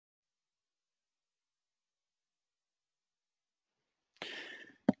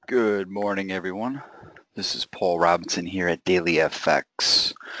Good morning, everyone. This is Paul Robinson here at Daily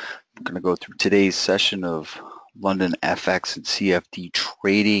FX. I'm going to go through today's session of London FX and CFD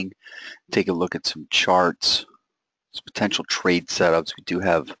trading, take a look at some charts, some potential trade setups. We do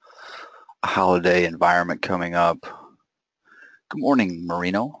have a holiday environment coming up. Good morning,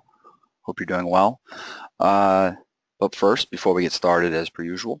 Marino. Hope you're doing well. But first, before we get started, as per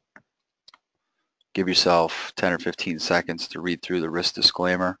usual, give yourself 10 or 15 seconds to read through the risk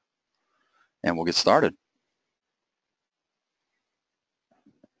disclaimer, and we'll get started.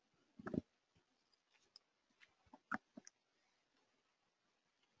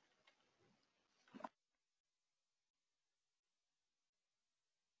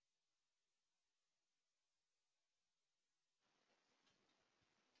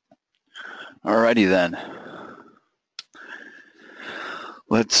 Alrighty then.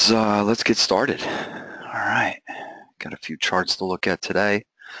 Let's get started. All right, got a few charts to look at today.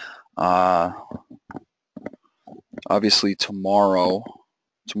 Obviously tomorrow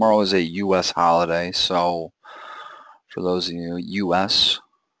is a U.S. holiday, so for those of you U.S.,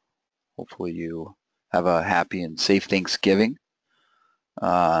 hopefully you have a happy and safe Thanksgiving.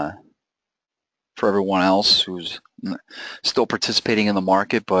 For everyone else who's still participating in the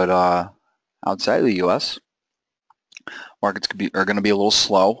market, but outside of the U.S., markets are going to be a little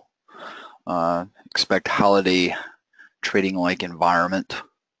slow. Expect holiday trading-like environment.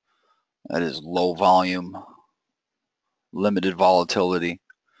 That is low volume, limited volatility.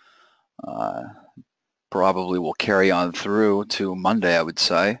 Probably will carry on through to Monday, I would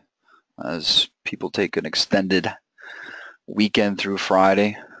say, as people take an extended weekend through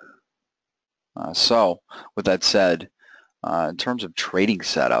Friday. So with that said, in terms of trading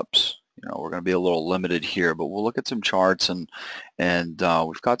setups, we're going to be a little limited here, but we'll look at some charts and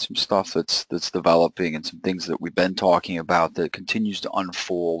we've got some stuff that's developing and some things that we've been talking about that continues to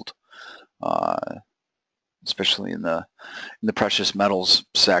unfold, especially in the precious metals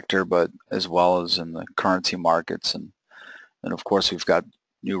sector, but as well as in the currency markets, and of course we've got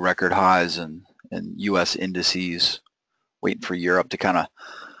new record highs in U.S. indices, waiting for Europe to kind of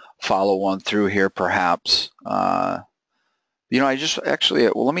follow one through here, perhaps. I just actually,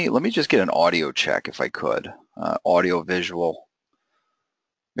 well, let me just get an audio check if I could, audio visual,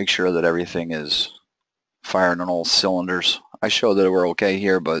 make sure that everything is firing on all cylinders. I show that we're okay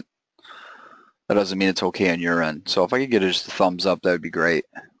here, but that doesn't mean it's okay on your end. So if I could get just a thumbs up, that would be great.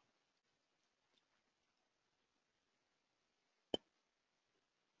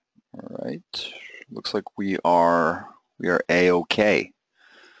 All right, looks like we are A-okay.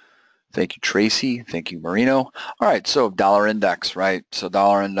 Thank you, Tracy. Thank you, Marino. All right, so dollar index, right? So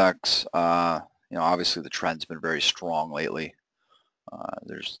dollar index, obviously the trend's been very strong lately.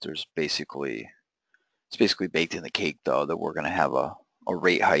 There's basically, it's basically baked in the cake though that we're going to have a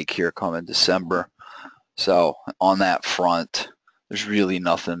rate hike here come in December. So on that front, there's really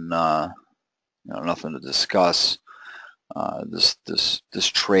nothing, nothing to discuss. This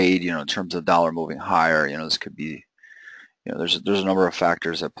trade, in terms of dollar moving higher, this could be, there's a number of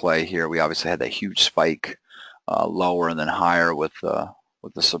factors at play here. We obviously had that huge spike lower and then higher with the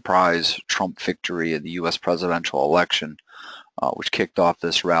surprise Trump victory in the U.S. presidential election, which kicked off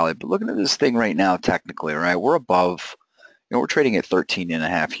this rally. But looking at this thing right now, technically, right, we're above, we're trading at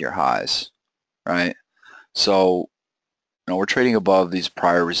 13.5-year highs, right? So, we're trading above these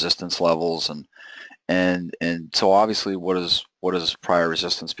prior resistance levels, and so obviously, what does prior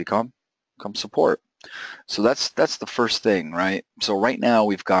resistance become? Become support. So that's the first thing, right? So right now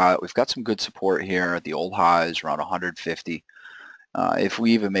we've got some good support here at the old highs around 150. If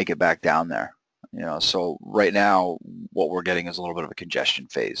we even make it back down there, so right now what we're getting is a little bit of a congestion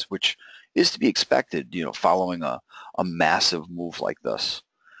phase, which is to be expected, following a massive move like this,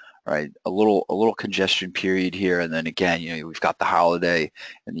 right? A little congestion period here, and then again, we've got the holiday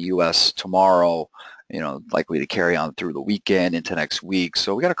in the U.S. tomorrow, likely to carry on through the weekend into next week.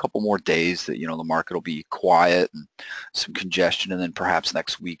 So we got a couple more days that, the market will be quiet and some congestion, and then perhaps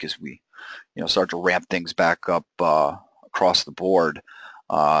next week as we, start to ramp things back up across the board,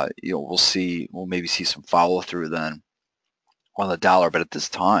 we'll maybe see some follow through then on the dollar. But at this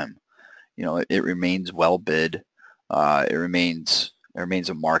time, it remains well bid. It remains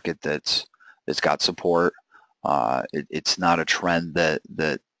a market that's got support. It's not a trend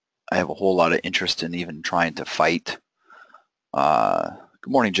that I have a whole lot of interest in even trying to fight. Good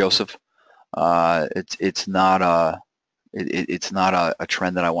morning, Joseph. It's not a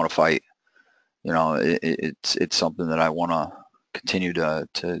trend that I want to fight. It's something that I want to continue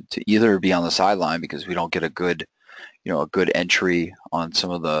to either be on the sideline because we don't get a good entry on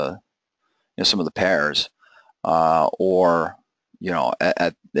some of the pairs, or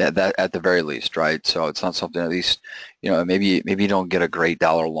at that at the very least, right? So it's not something, at least, maybe you don't get a great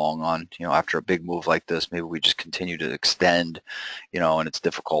dollar long on, after a big move like this. Maybe we just continue to extend, and it's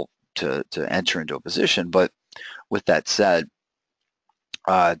difficult to enter into a position. But with that said,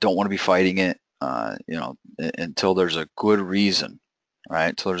 don't want to be fighting it, until there's a good reason, right?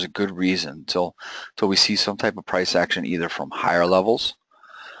 Until there's a good reason, until we see some type of price action, either from higher levels,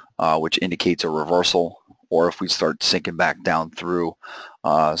 which indicates a reversal, or if we start sinking back down through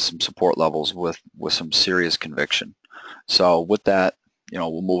some support levels with some serious conviction. So with that,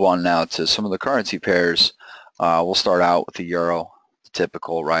 we'll move on now to some of the currency pairs. We'll start out with the euro, the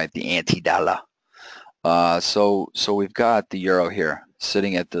typical, right? The anti-dollar. So we've got the euro here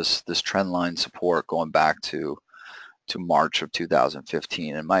sitting at this trend line support going back to March of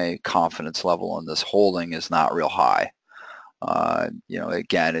 2015, and my confidence level on this holding is not real high.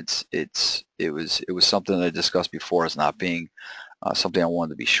 Again, it was something that I discussed before as not being something I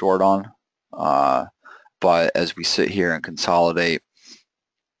wanted to be short on. But as we sit here and consolidate,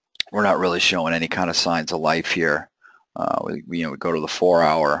 we're not really showing any kind of signs of life here. We go to the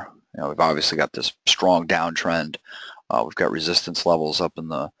 4-hour. We've obviously got this strong downtrend. We've got resistance levels up in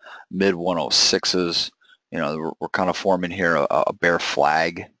the mid 106s. We're kind of forming here a bear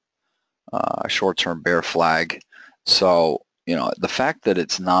flag, a short-term bear flag. So, the fact that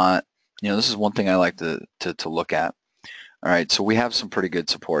it's not, this is one thing I like to look at. All right, so we have some pretty good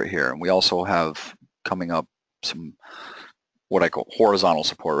support here, and we also have coming up some what I call horizontal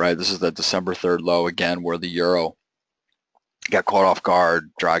support, right? This is the December 3rd low again, where the euro got caught off guard.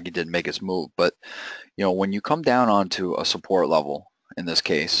 Draghi didn't make his move, but when you come down onto a support level in this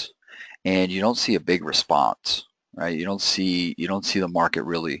case, and you don't see a big response, right? You don't see the market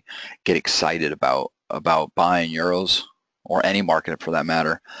really get excited about buying euros, or any market for that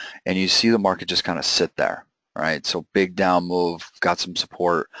matter, and you see the market just kind of sit there, right? So big down move, got some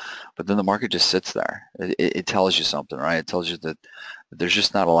support, but then the market just sits there. It tells you something, right? It tells you that there's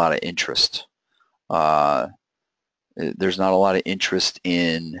just not a lot of interest. There's not a lot of interest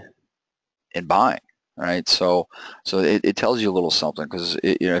in buying, right? So it tells you a little something, because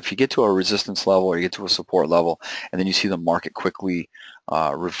if you get to a resistance level or you get to a support level, and then you see the market quickly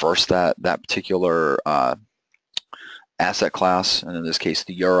reverse that particular asset class, and in this case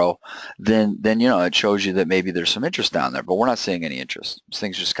the euro, then it shows you that maybe there's some interest down there. But we're not seeing any interest. This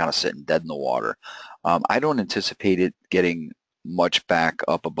thing's just kind of sitting dead in the water. I don't anticipate it getting much back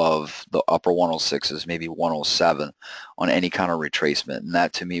up above the upper 106s, maybe 107, on any kind of retracement, and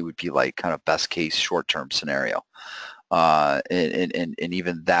that to me would be like kind of best case short-term scenario. And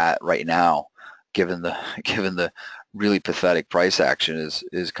even that right now, given the really pathetic price action,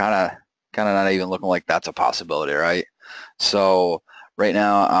 is kind of not even looking like that's a possibility, right? So right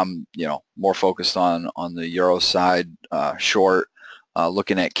now I'm more focused on the euro side, short,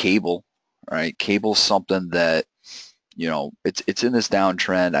 looking at cable. Right, cable's something that it's in this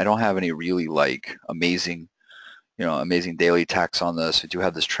downtrend. I don't have any really like amazing daily attacks on this. I do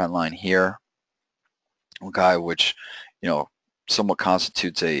have this trend line here, okay, which somewhat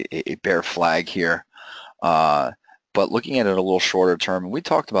constitutes a bear flag here. But looking at it a little shorter term, and we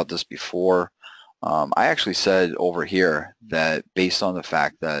talked about this before, I actually said over here that based on the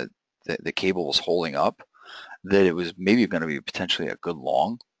fact that the cable was holding up, that it was maybe going to be potentially a good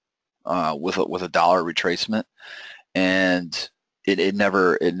long with a dollar retracement, and it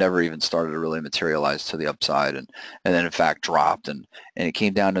never even started to really materialize to the upside, and then in fact dropped, and it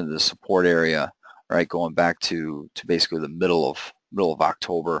came down into the support area, right, going back to basically the middle of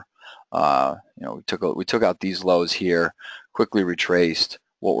October. We took out these lows here, quickly retraced.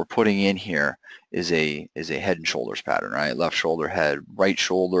 What we're putting in here is a head and shoulders pattern, right? Left shoulder, head, right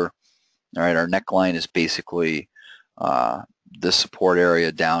shoulder. All right, our neckline is basically this support area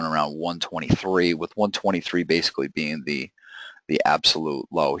down around 123, with 123 basically being the absolute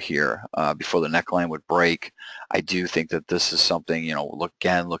low here before the neckline would break. I do think that this is something,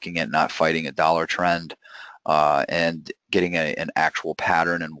 looking at not fighting a dollar trend and getting an actual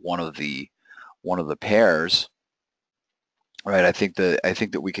pattern in one of the pairs, right? I think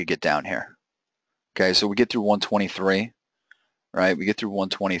that we could get down here. Okay, so we get through 123, right? We get through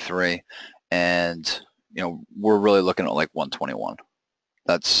 123, and we're really looking at like 121.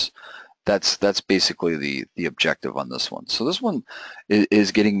 That's basically the objective on this one. So this one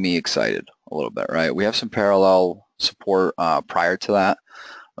is getting me excited a little bit, right? We have some parallel support prior to that.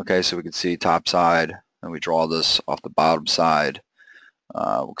 Okay, so we can see top side, and we draw this off the bottom side.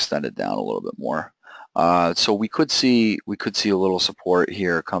 We'll extend it down a little bit more. So we could see a little support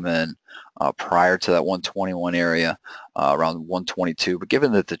here come in prior to that 121 area, around 122. But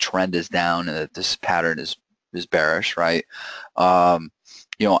given that the trend is down and that this pattern is is bearish, right?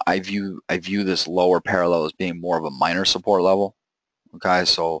 You know, I view this lower parallel as being more of a minor support level. Okay,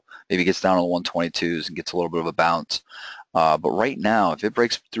 so maybe it gets down to the 122s and gets a little bit of a bounce. But right now, if it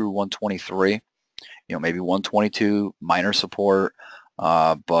breaks through 123, you know, maybe 122 minor support.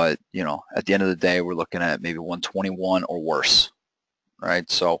 But you know, at the end of the day, we're looking at maybe 121 or worse, right?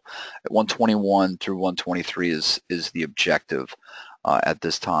 So at 121 through 123 is the objective at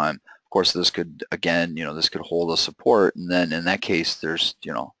this time. Of course, this could, again, you know, this could hold a support, and then in that case, there's,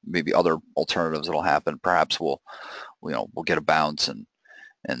 you know, maybe other alternatives that'll happen. Perhaps we'll get a bounce, and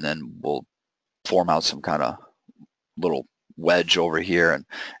then we'll form out some kind of little wedge over here, and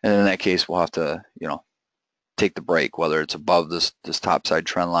in that case, we'll have to, you know, take the break, whether it's above this topside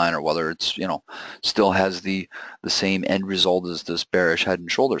trend line or whether it's, you know, still has the same end result as this bearish head and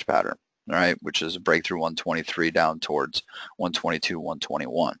shoulders pattern, all right, which is a breakthrough 123 down towards 122,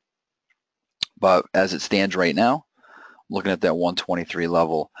 121. But as it stands right now, looking at that 123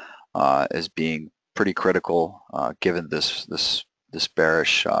 level as being pretty critical given this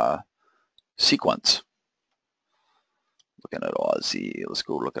bearish sequence. Looking at Aussie, let's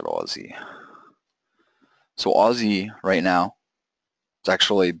go look at Aussie. So Aussie right now, it's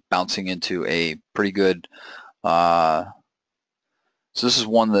actually bouncing into a pretty good. So this is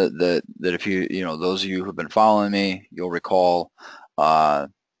one that if you know, those of you who've been following me, you'll recall.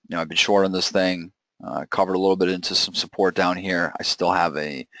 You know, I've been short on this thing. Covered a little bit into some support down here. I still have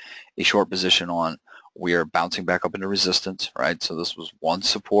a short position on. We are bouncing back up into resistance, right? So this was one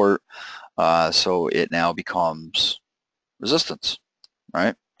support. So it now becomes resistance,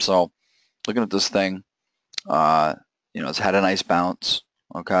 right? So looking at this thing. You know, it's had a nice bounce.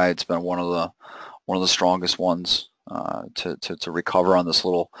 Okay, it's been one of the strongest ones to recover on this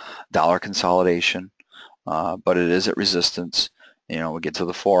little dollar consolidation. But it is at resistance. You know, we get to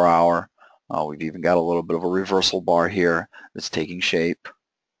the 4-hour. We've even got a little bit of a reversal bar here that's taking shape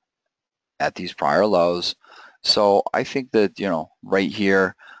at these prior lows. So I think that, you know, right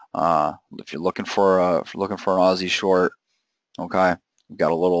here, if you're looking for an Aussie short, okay, we've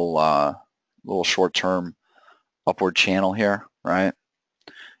got a little short-term upward channel here, right?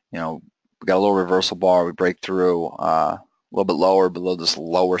 You know, we got a little reversal bar. We break through a little bit lower below this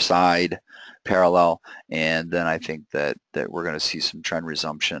lower side parallel, and then I think that we're going to see some trend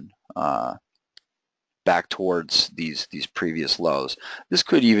resumption back towards these previous lows. This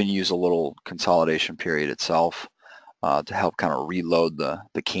could even use a little consolidation period itself to help kind of reload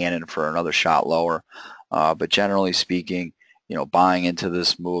the cannon for another shot lower. But generally speaking, you know, buying into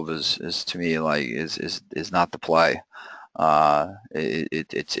this move is to me like is not the play.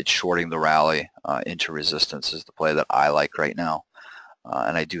 It's shorting the rally into resistance is the play that I like right now,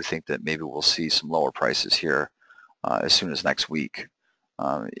 and I do think that maybe we'll see some lower prices here as soon as next week,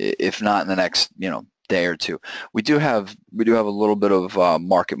 if not in the next, you know, day or two. We do have a little bit of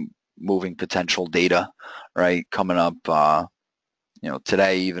market moving potential data, right, coming up. You know,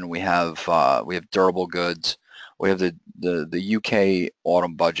 today even we have durable goods. We have the UK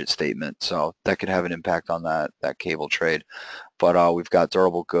autumn budget statement, so that could have an impact on that cable trade. But we've got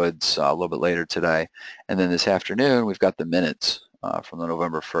durable goods a little bit later today, and then this afternoon we've got the minutes from the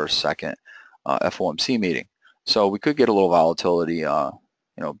November 1st, 2nd FOMC meeting. So we could get a little volatility, you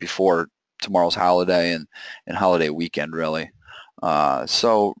know, before tomorrow's holiday and holiday weekend, really.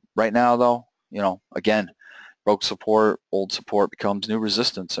 So right now, though, you know, again, broke support, old support becomes new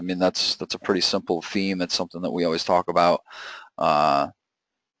resistance. I mean, that's a pretty simple theme. It's something that we always talk about.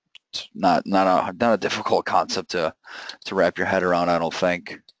 It's not a difficult concept to wrap your head around, I don't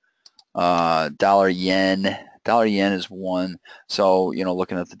think. Dollar yen is one. So, you know,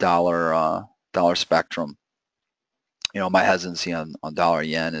 looking at the dollar spectrum, you know, my hesitancy on dollar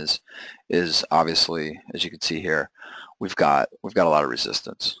yen is obviously, as you can see here, we've got a lot of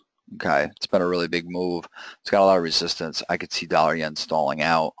resistance. Okay, it's been a really big move. It's got a lot of resistance. I could see dollar yen stalling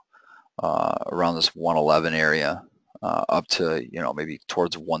out around this 111 area up to, you know, maybe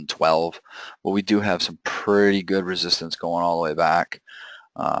towards 112. But we do have some pretty good resistance going all the way back.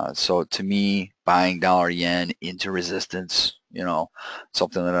 So to me, buying dollar yen into resistance, you know,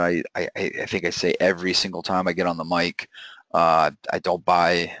 something that I think I say every single time I get on the mic. I don't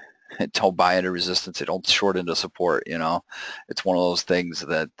buy into resistance. I don't short into support. You know, it's one of those things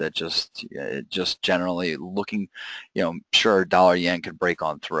that just generally looking, you know, sure, dollar yen could break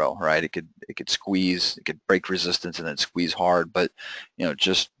on through, right? It could squeeze, it could break resistance and then squeeze hard. But, you know,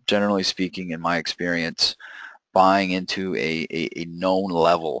 just generally speaking, in my experience, buying into a known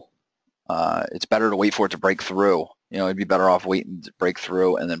level, it's better to wait for it to break through. You know, it'd be better off waiting to break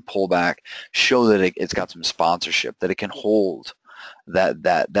through and then pull back, show that it's got some sponsorship, that it can hold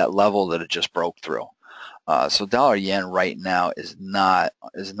that level that it just broke through. So dollar yen right now is not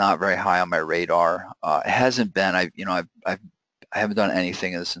very high on my radar. It hasn't been. I haven't done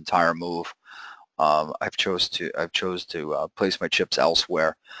anything in this entire move. I've chose to place my chips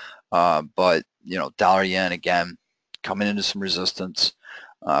elsewhere. But dollar yen again coming into some resistance.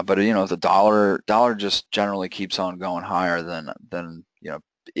 But the dollar just generally keeps on going higher than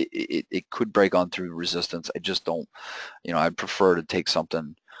it could break on through resistance. I just don't. I'd prefer to take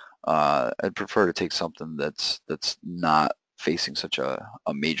something. I'd prefer to take something that's not facing such a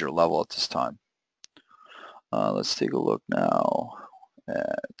major level at this time. Let's take a look now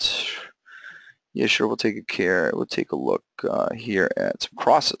at. Yeah, sure. We'll take a look here at some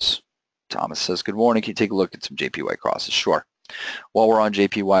crosses. Thomas says, "Good morning. Can you take a look at some JPY crosses?" Sure. While we're on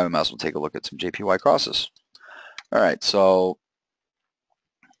JPY, we might as well take a look at some JPY crosses. All right. So,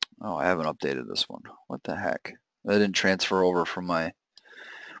 oh, I haven't updated this one. What the heck? That didn't transfer over from my.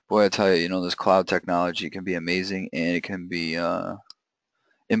 Boy, I tell you, this cloud technology can be amazing and it can be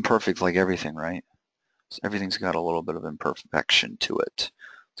imperfect, like everything, right? So everything's got a little bit of imperfection to it.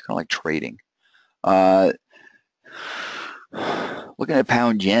 It's kind of like trading. Looking at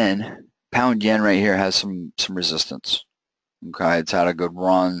pound yen right here has some resistance. Okay, it's had a good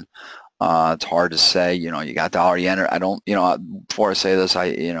run. It's hard to say. You got dollar yen. I don't. Before I say this,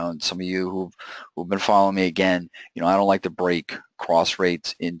 and some of you who've been following me again, I don't like to break cross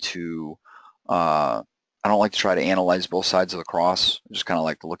rates into. I don't like to try to analyze both sides of the cross. I just kind of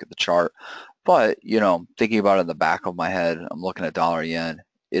like to look at the chart. But thinking about it in the back of my head, I'm looking at dollar yen.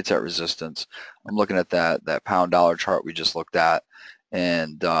 It's at resistance. I'm looking at that pound dollar chart we just looked at,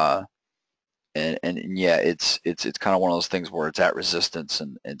 and yeah, it's kind of one of those things where it's at resistance,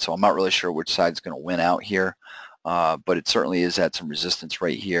 and so I'm not really sure which side's going to win out here, but it certainly is at some resistance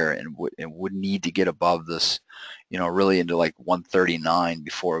right here, and would need to get above this, really into like 139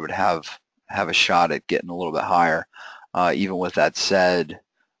 before it would have a shot at getting a little bit higher. Even with that said,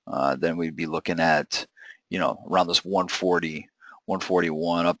 then we'd be looking at, around this 140,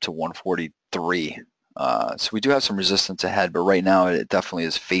 141 up to 143. So we do have some resistance ahead, but right now it definitely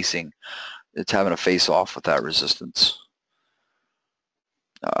is it's having a face-off with that resistance.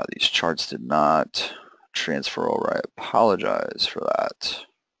 These charts did not transfer over. I apologize for that.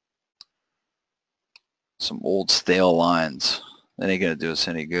 Some old stale lines. That ain't going to do us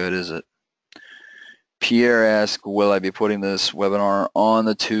any good, is it? Pierre asked, will I be putting this webinar on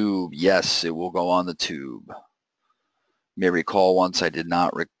the tube? Yes, it will go on the tube. You may recall once I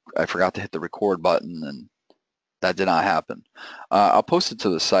forgot to hit the record button, and that did not happen. I'll post it to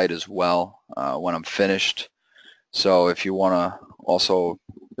the site as well when I'm finished. So if you want to also,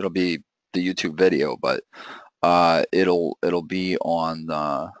 it'll be the YouTube video, but it'll be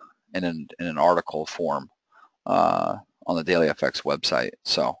on in an article form on the Daily FX website.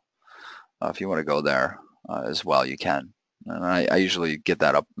 So if you want to go there as well, you can. And I usually get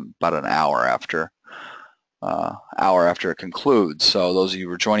that up about an hour after it concludes. So those of you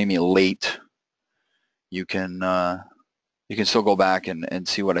who are joining me late, you can still go back and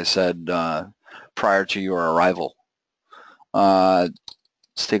see what I said prior to your arrival. Let's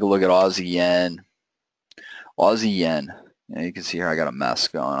take a look at Aussie yen. Aussie yen. You can see here I got a mess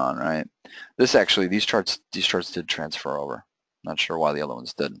going on, right? These charts did transfer over. Not sure why the other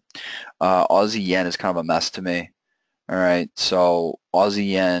ones didn't. Aussie yen is kind of a mess to me. All right, so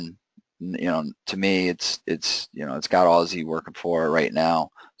Aussie yen, to me it's got Aussie working for it right now.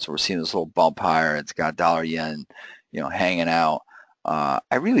 So we're seeing this little bump higher. It's got dollar yen, hanging out. I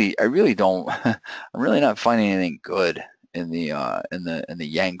really don't. I'm really not finding anything good in the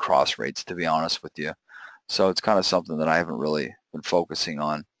yen cross rates, to be honest with you. So it's kind of something that I haven't really been focusing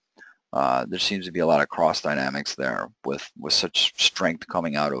on. There seems to be a lot of cross dynamics there with such strength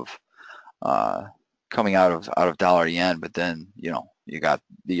coming out of dollar yen, but then you got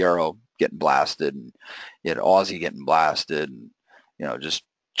the euro getting blasted, and you had Aussie getting blasted, and just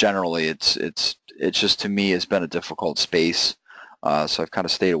generally it's just, to me, it's been a difficult space, so I've kind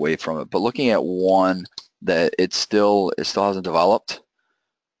of stayed away from it. But looking at one that it still hasn't developed,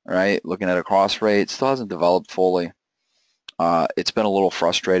 right? Looking at a cross rate, it still hasn't developed fully. It's been a little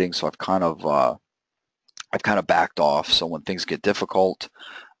frustrating, so I've kind of backed off. So when things get difficult,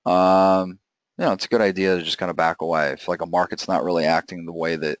 it's a good idea to just kind of back away. If like a market's not really acting the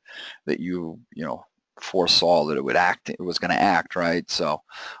way that you foresaw that it was going to act, right? So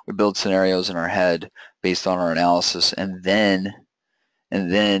we build scenarios in our head based on our analysis, and then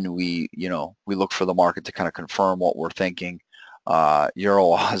we look for the market to kind of confirm what we're thinking.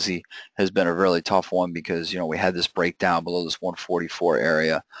 Euro Aussie has been a really tough one because we had this breakdown below this 144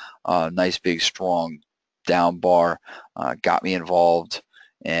 area, nice big strong down bar, got me involved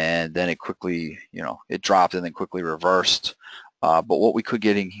and then it quickly, it dropped and then quickly reversed. But what we could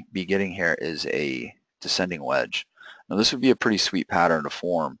be getting here is a descending wedge. Now this would be a pretty sweet pattern to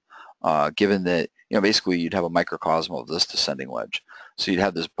form, given that, basically you'd have a microcosm of this descending wedge. So you'd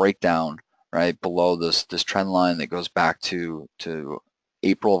have this breakdown right below this trend line that goes back to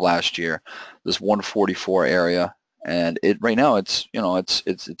April of last year, this 144 area, and it right now it's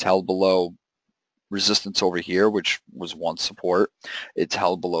held below resistance over here, which was once support. It's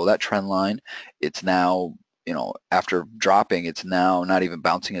held below that trend line. It's now, after dropping, it's now not even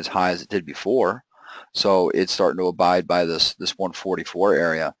bouncing as high as it did before. So it's starting to abide by this 144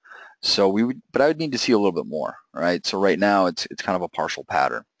 area. So but I would need to see a little bit more, right? So right now it's kind of a partial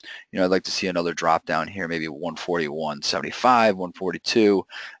pattern. I'd like to see another drop down here, maybe 141.75, 142,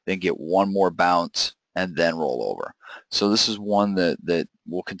 then get one more bounce and then roll over. So this is one that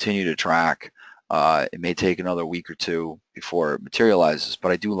we'll continue to track. It may take another week or two before it materializes,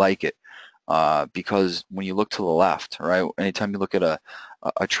 but I do like it because when you look to the left, right, anytime you look at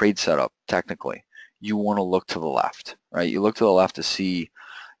a trade setup, technically, you want to look to the left, right? You look to the left to see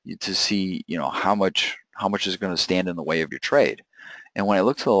how much is going to stand in the way of your trade. And when I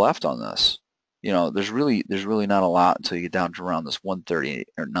look to the left on this, there's really not a lot until you get down to around this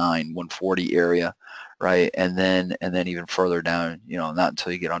 139, 140 area, right? And then even further down, not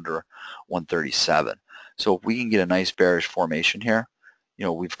until you get under 137. So if we can get a nice bearish formation here,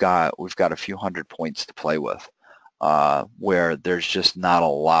 we've got a few hundred points to play with, where there's just not a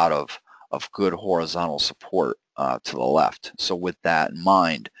lot of good horizontal support to the left. So with that in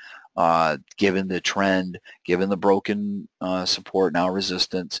mind, given the trend, given the broken support, now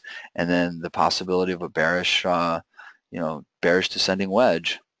resistance, and then the possibility of a bearish, bearish descending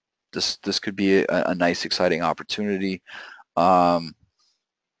wedge, this could be a nice, exciting opportunity coming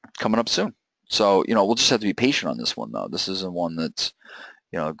up soon. So we'll just have to be patient on this one, though. This isn't one that's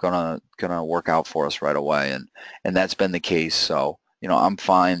gonna work out for us right away, and that's been the case. So I'm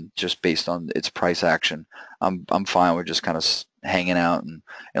fine just based on its price action. I'm fine with just kind of hanging out and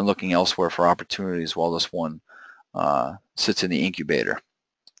looking elsewhere for opportunities while this one sits in the incubator.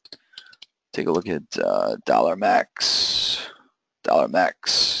 Take a look at dollar max. Dollar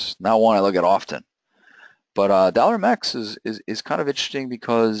max. Not one I look at often, but dollar max is kind of interesting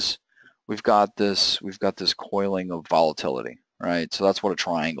because we've got this coiling of volatility, right? So that's what a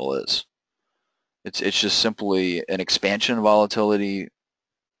triangle is. It's just simply an expansion of volatility,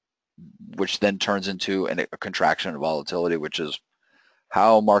 which then turns into a contraction of volatility, which is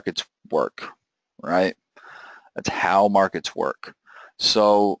how markets work, right? That's how markets work.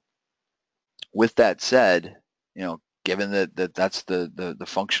 So with that said, given that that's the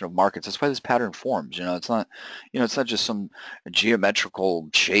function of markets, that's why this pattern forms. It's not just some geometrical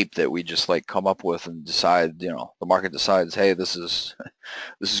shape that we just like come up with and decide, the market decides, hey, this is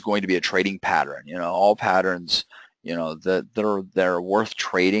going to be a trading pattern. All patterns, that are worth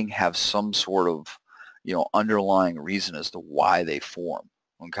trading have some sort of, underlying reason as to why they form.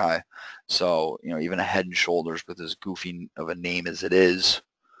 Okay, so even a Head and Shoulders, with as goofy of a name as it is,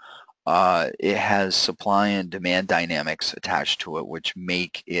 it has supply and demand dynamics attached to it, which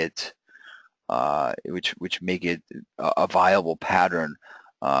make it a viable pattern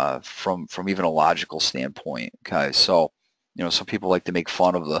from even a logical standpoint. Okay, so some people like to make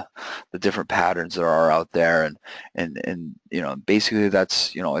fun of the different patterns that are out there, and basically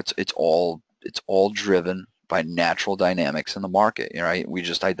that's it's all driven by natural dynamics in the market, right? We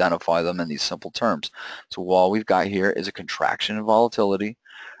just identify them in these simple terms. So all we've got here is a contraction in volatility,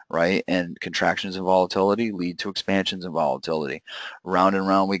 right? And contractions in volatility lead to expansions in volatility. Round and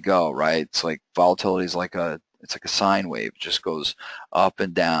round we go, right? It's like volatility is like a sine wave. It just goes up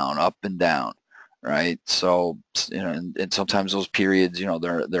and down, right? So and sometimes those periods,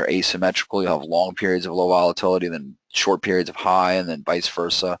 they're asymmetrical. You have long periods of low volatility, then short periods of high, and then vice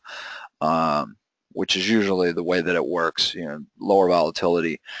versa. Which is usually the way that it works. Lower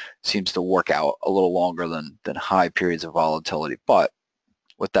volatility seems to work out a little longer than high periods of volatility. But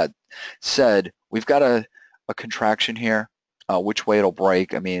with that said, we've got a contraction here. Which way it'll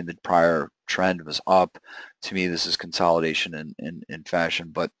break? I mean, the prior trend was up. To me, this is consolidation in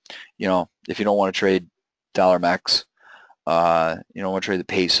fashion. But if you don't want to trade dollar max, you don't want to trade the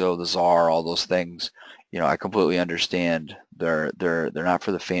peso, the ZAR, all those things. I completely understand. They're not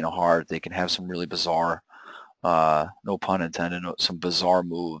for the faint of heart. They can have some really bizarre, no pun intended, some bizarre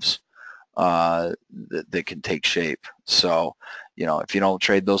moves that can take shape. So, if you don't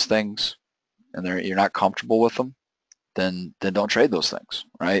trade those things and you're not comfortable with them, then don't trade those things,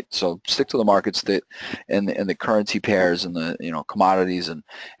 right? So stick to the markets and the currency pairs and the commodities and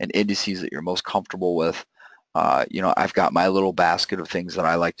indices that you're most comfortable with. You know, I've got my little basket of things that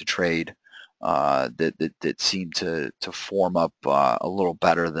I like to trade that seem to form up a little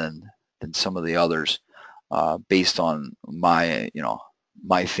better than some of the others based on my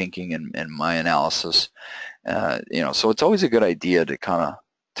my thinking and my analysis. You know, so it's always a good idea to kind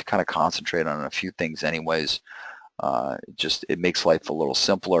of concentrate on a few things, anyways. It makes life a little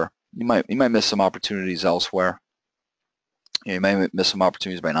simpler. You might miss some opportunities elsewhere. You might miss some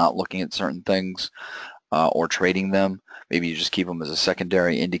opportunities by not looking at certain things or trading them. Maybe you just keep them as a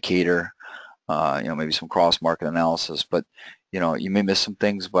secondary indicator. You know, maybe some cross-market analysis. But you know, you may miss some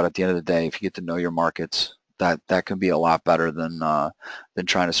things. But at the end of the day, if you get to know your markets, that can be a lot better than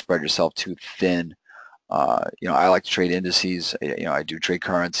trying to spread yourself too thin. You know, I like to trade indices. You know, I do trade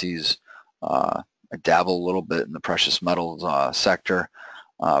currencies. I dabble a little bit in the precious metals sector,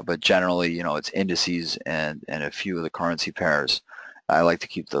 but generally, you know, it's indices and a few of the currency pairs. I like to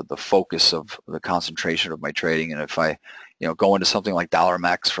keep the focus of the concentration of my trading. And if I, you know, go into something like dollar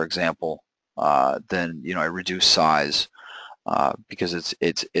MEX, for example, then you know I reduce size because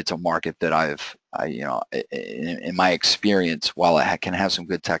it's a market that you know, in my experience, while it can have some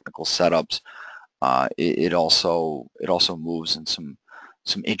good technical setups, it also moves in some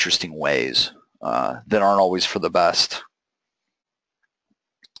interesting ways that aren't always for the best.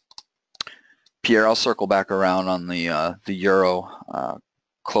 Pierre, I'll circle back around on the euro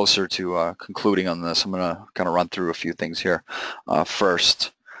closer to concluding on this. I'm going to kind of run through a few things here.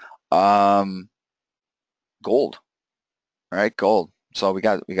 First, gold. All right, gold. So we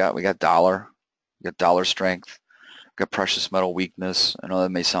got dollar, we got dollar strength, we got precious metal weakness. I know that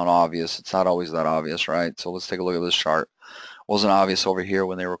may sound obvious. It's not always that obvious, right? So let's take a look at this chart. Wasn't obvious over here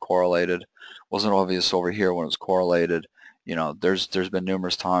when they were correlated. Wasn't obvious over here when it was correlated. You know, there's been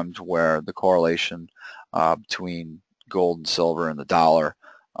numerous times where the correlation between gold and silver and the dollar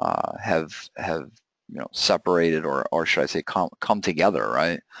have you know, separated, or should I say come together,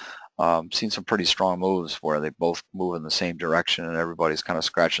 right? Seen some pretty strong moves where they both move in the same direction and everybody's kind of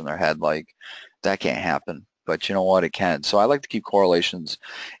scratching their head like that can't happen. But you know what, it can. So I like to keep correlations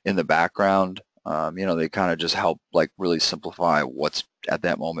in the background. You know, they kind of just help like really simplify what's at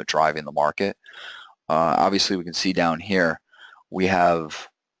that moment driving the market. Obviously, we can see down here we have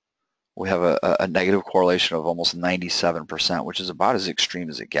a negative correlation of almost 97%, which is about as extreme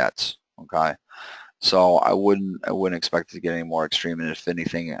as it gets. Okay. So I wouldn't expect it to get any more extreme, and if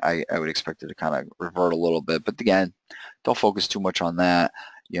anything, I would expect it to kind of revert a little bit. But again, don't focus too much on that.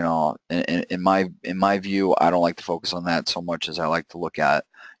 You know, in my view, I don't like to focus on that so much as I like to look at,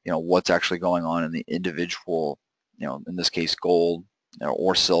 you know, what's actually going on in the individual, you know, in this case, gold, you know,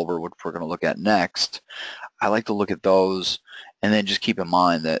 or silver, which we're going to look at next. I like to look at those and then just keep in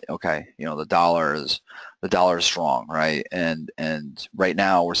mind that, okay, you know, the dollar is strong, right? And right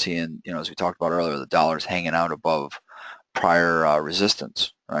now we're seeing, you know, as we talked about earlier, the dollar is hanging out above prior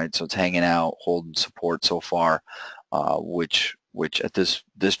resistance, right? So it's hanging out, holding support so far, which at this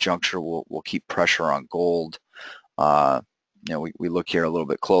juncture will keep pressure on gold. You know, we look here a little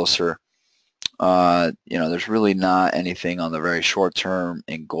bit closer. You know, there's really not anything on the very short term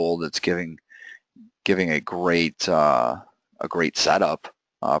in gold that's giving a great setup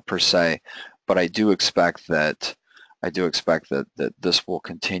per se, but I do expect that this will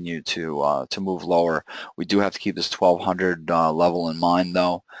continue to move lower. We do have to keep this 1200 level in mind,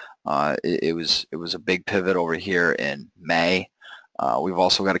 though. It was a big pivot over here in May. We've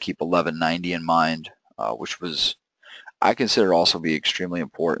also got to keep 1190 in mind, which was, I consider, also be extremely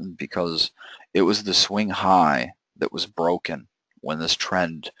important because it was the swing high that was broken when this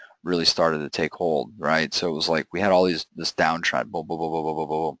trend really started to take hold, right? So it was like we had all this downtrend, boom, boom, boom, boom, boom, boom,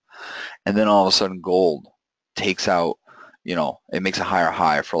 boom, and then all of a sudden gold takes out, you know, it makes a higher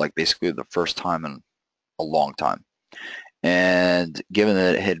high for like basically the first time in a long time. And given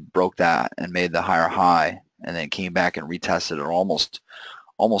that it had broke that and made the higher high and then came back and retested it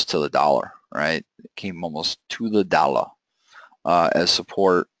almost to the dollar, right? It came almost to the dollar as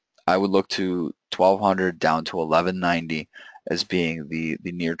support. I would look to 1200 down to 1190 as being the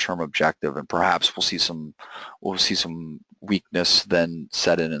near-term objective, and perhaps we'll see some weakness then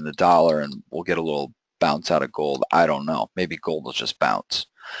set in the dollar, and we'll get a little bounce out of gold. I don't know. Maybe gold will just bounce.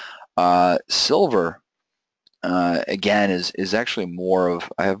 Silver, again, is actually more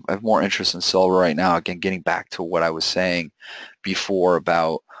of, I have more interest in silver right now. Again, getting back to what I was saying before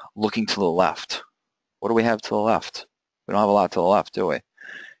about looking to the left. What do we have to the left? We don't have a lot to the left, do we?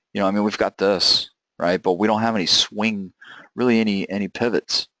 You know, I mean, we've got this, right? But we don't have any swing, really any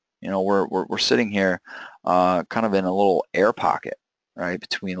pivots. You know, we're sitting here kind of in a little air pocket, right?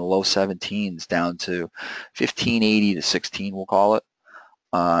 Between the low 17s down to 1580 to 16, we'll call it.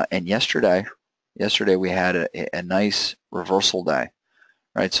 And yesterday, Yesterday we had a nice reversal day,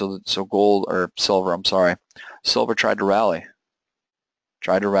 right? So gold or silver, I'm sorry, silver tried to rally,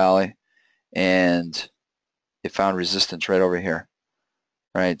 and it found resistance right over here,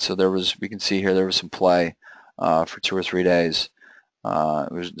 right? So we can see here there was some play for 2 or 3 days.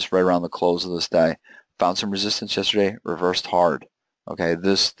 It was just right around the close of this day. Found some resistance yesterday, reversed hard. Okay,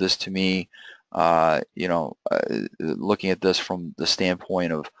 this to me, looking at this from the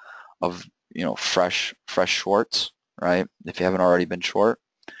standpoint of fresh shorts, right? If you haven't already been short,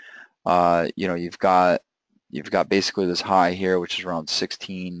 you've got basically this high here, which is around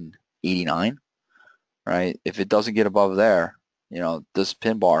 1689, right? If it doesn't get above there, this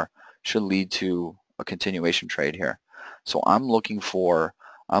pin bar should lead to a continuation trade here. So I'm looking for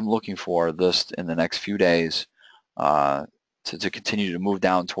this in the next few days to continue to move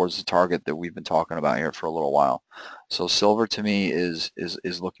down towards the target that we've been talking about here for a little while. So silver to me is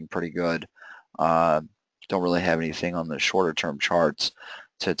looking pretty good. Don't really have anything on the shorter term charts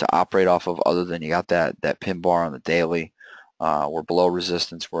to operate off of, other than you got that pin bar on the daily. We're below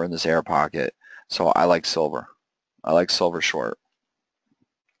resistance. We're in this air pocket. So I like silver. I like silver short.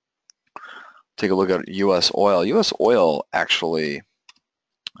 Take a look at U.S. oil. U.S. oil actually,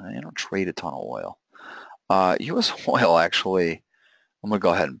 I don't trade a ton of oil. U.S. oil actually, I'm going to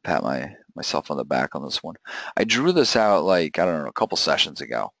go ahead and pat myself on the back on this one. I drew this out like, I don't know, a couple sessions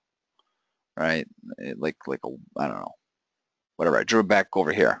ago, right? I don't know, whatever. I drew it back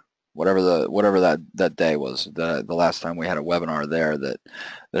over here. Whatever that day was, the last time we had a webinar there, that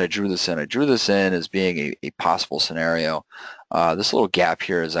I drew this in. I drew this in as being a possible scenario. This little gap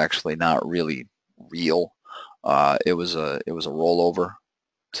here is actually not really real. It was a rollover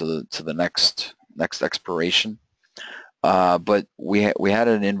to the next expiration. But we had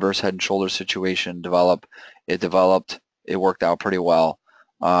an inverse head and shoulder situation develop. It developed. It worked out pretty well,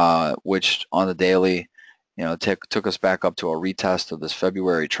 which on the daily, took us back up to a retest of this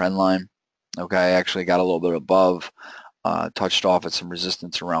February trend line. Okay, actually got a little bit above, touched off at some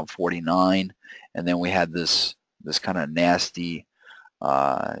resistance around 49, and then we had this kind of nasty,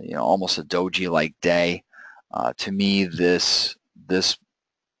 almost a doji-like day. To me, this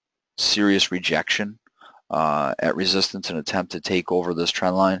serious rejection at resistance and attempt to take over this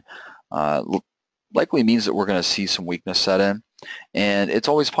trend line likely means that we're going to see some weakness set in, and it's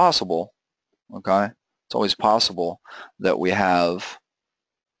always possible. Okay. It's always possible that we have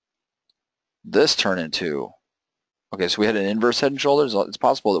this turn into, okay, so we had an inverse head and shoulders. It's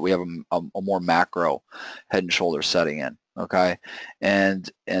possible that we have a more macro head and shoulders setting in, okay?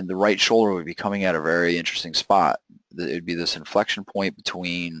 And the right shoulder would be coming at a very interesting spot. It would be this inflection point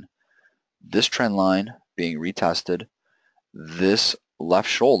between this trend line being retested, this left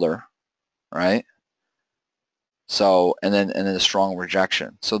shoulder, right? So, and then a strong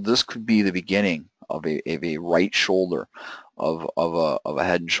rejection. So this could be the beginning of a right shoulder of a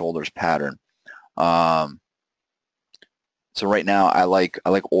head and shoulders pattern. So right now I like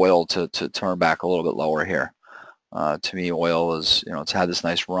oil to turn back a little bit lower here. To me, oil is, it's had this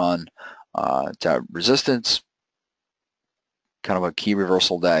nice run. It's at resistance, kind of a key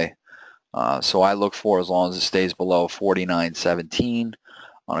reversal day. So I look for, as long as it stays below 49.17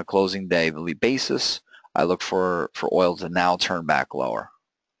 on a closing day basis, I look for oil to now turn back lower.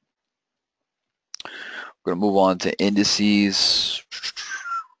 We're going to move on to indices.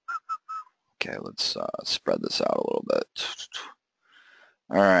 Okay, let's spread this out a little bit.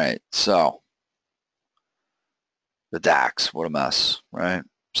 All right, so the DAX, what a mess, right?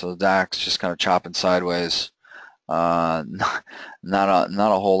 So the DAX just kind of chopping sideways. Not a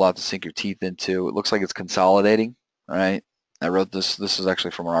whole lot to sink your teeth into. It looks like it's consolidating, right? I wrote this. This is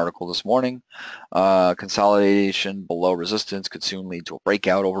actually from an article this morning. Consolidation below resistance could soon lead to a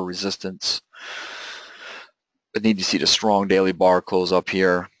breakout over resistance. I need to see the strong daily bar close up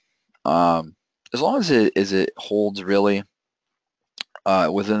here. As long as it holds really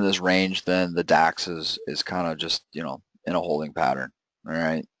within this range, then the DAX is kind of just, in a holding pattern. All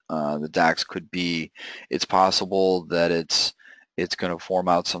right. The DAX could be, it's possible that it's going to form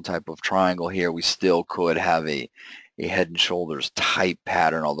out some type of triangle here. We still could have a head and shoulders type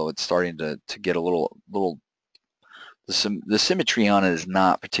pattern, although it's starting to get a little, the symmetry on it is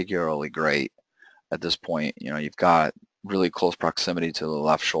not particularly great at this point. You've got really close proximity to the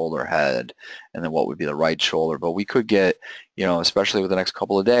left shoulder head and then what would be the right shoulder. But we could get, especially with the next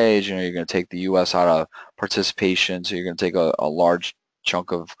couple of days, you're going to take the U.S. out of participation, so you're going to take a large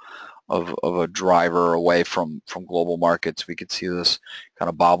chunk of a driver away from global markets. We could see this kind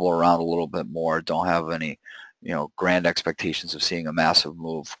of bobble around a little bit more. Don't have any, grand expectations of seeing a massive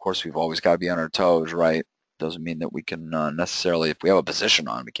move. Of course, we've always got to be on our toes, right? doesn't mean that we can necessarily, if we have a position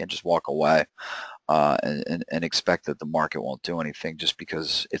on, we can't just walk away and expect that the market won't do anything just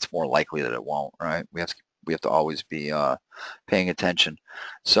because it's more likely that it won't, right? We have to always be paying attention.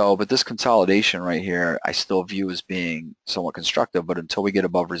 So, but this consolidation right here, I still view as being somewhat constructive. But until we get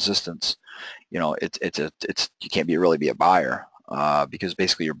above resistance, you know, it's you can't really be a buyer because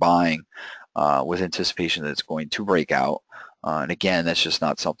basically you're buying with anticipation that it's going to break out. And again, that's just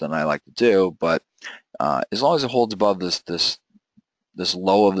not something I like to do. But as long as it holds above this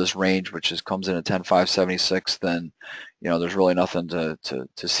low of this range, which comes in at 10,576, then there's really nothing to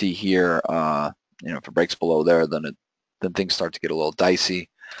see here. If it breaks below there, then things start to get a little dicey.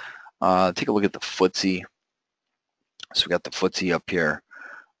 Take a look at the FTSE. So we got the FTSE up here.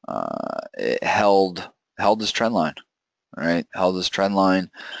 It held this trend line. All right, held this trend line.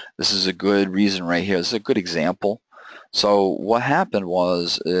 This is a good reason right here. This is a good example. So what happened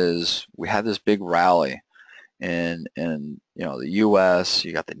is we had this big rally in the US.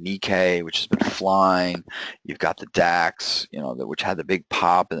 You got the Nikkei, which has been flying. You've got the DAX, which had the big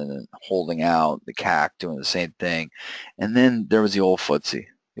pop and then holding out. The CAC doing the same thing, and then there was the old FTSE.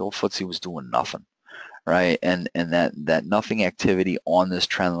 The old FTSE was doing nothing, right? And that nothing activity on this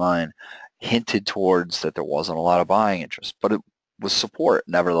trend line hinted towards that there wasn't a lot of buying interest, but it was support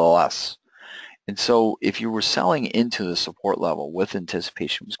nevertheless. And so if you were selling into the support level with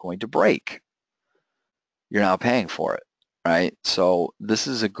anticipation it was going to break, you're now paying for it, right? So this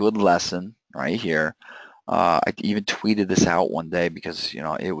is a good lesson right here. I even tweeted this out one day because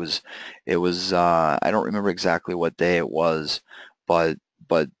it was I don't remember exactly what day it was, but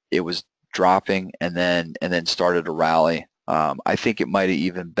it was dropping and then started to rally. I think it might have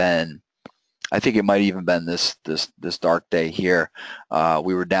even been this dark day here.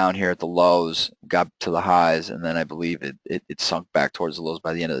 We were down here at the lows, got to the highs, and then I believe it sunk back towards the lows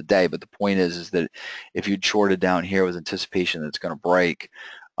by the end of the day. But the point is that if you'd shorted down here with anticipation that it's going to break,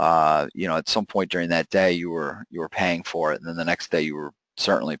 at some point during that day you were paying for it, and then the next day you were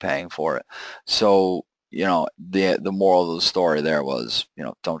certainly paying for it. So the moral of the story there was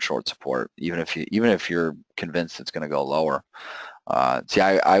don't short support, even if you're convinced it's going to go lower. See,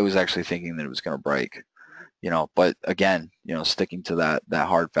 I was actually thinking that it was going to break, but again, sticking to that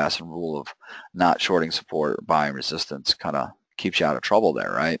hard, fast and rule of not shorting support or buying resistance kind of keeps you out of trouble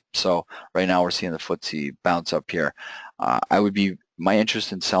there, right? So right now we're seeing the FTSE bounce up here. My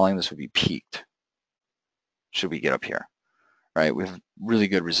interest in selling this would be peaked should we get up here, right? We have really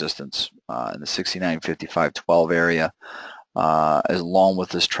good resistance in the 69.55.12 area, along with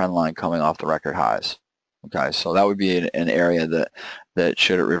this trend line coming off the record highs. Okay, so that would be an area that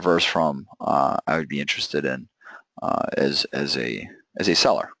should it reverse from, I would be interested in as a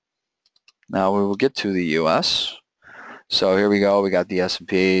seller. Now we will get to the U.S. So here we go. We got the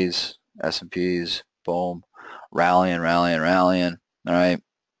S&Ps, boom, rallying. All right,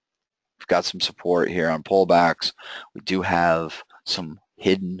 we've got some support here on pullbacks. We do have some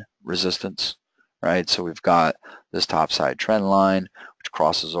hidden resistance, right? So we've got this topside trend line which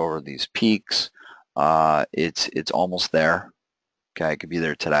crosses over these peaks. It's almost there. Okay, it could be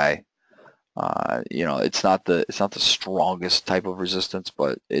there today. It's not the strongest type of resistance,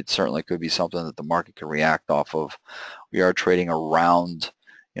 but it certainly could be something that the market can react off of. We are trading around,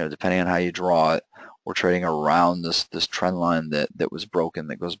 depending on how you draw it, we're trading around this trend line that was broken,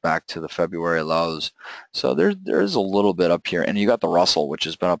 that goes back to the February lows. So there's a little bit up here, and you got the Russell, which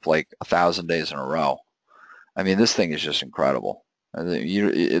has been up like 1,000 days in a row. I mean, this thing is just incredible.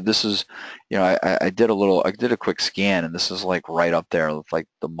 This is, I did a quick scan, and this is like right up there with like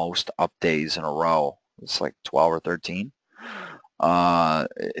the most up days in a row. It's like 12 or 13.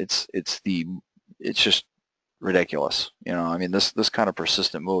 It's just ridiculous. I mean, this kind of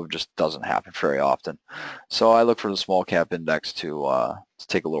persistent move just doesn't happen very often. So I look for the small cap index to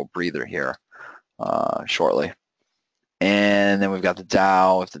take a little breather here shortly. And then we've got the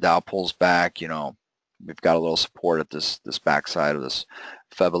Dow. If the Dow pulls back, we've got a little support at this backside of this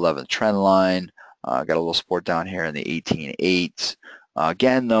Feb 11th trend line. Got a little support down here in the 18.8s.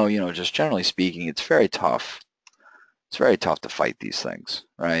 Again, though, just generally speaking, it's very tough. It's very tough to fight these things,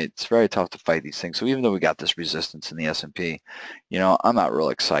 right? It's very tough to fight these things. So even though we got this resistance in the S&P, I'm not real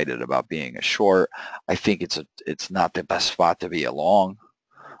excited about being a short. I think it's not the best spot to be a long.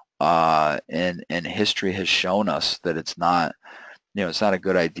 And history has shown us that it's not, it's not a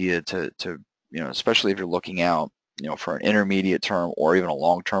good idea to especially if you're looking out, for an intermediate term or even a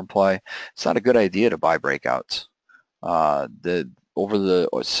long-term play, it's not a good idea to buy breakouts.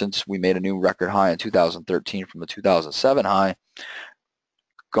 Since we made a new record high in 2013 from the 2007 high,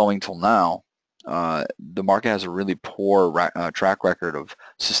 going till now, the market has a really poor track record of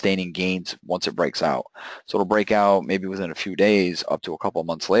sustaining gains once it breaks out. So it'll break out maybe within a few days, up to a couple of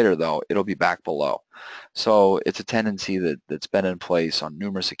months later though, it'll be back below. So it's a tendency that's been in place on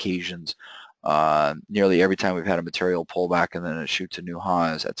numerous occasions. Nearly every time we've had a material pullback and then it shoots to new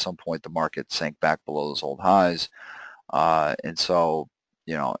highs, at some point the market sank back below those old highs. And so,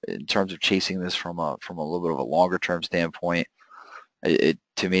 you know, in terms of chasing this from a little bit of a longer term standpoint, it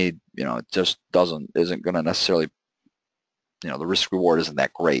to me, you know, it just isn't going to necessarily, you know, the risk reward isn't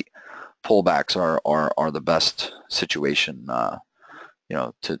that great. Pullbacks are the best situation, you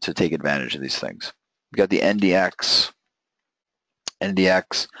know, to take advantage of these things. We got the NDX.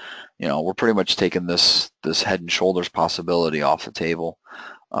 NDX, you know, we're pretty much taking this head and shoulders possibility off the table.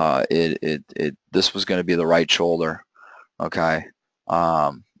 This was going to be the right shoulder. Okay.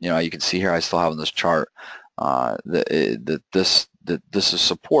 You know, you can see here I still have in this chart that this is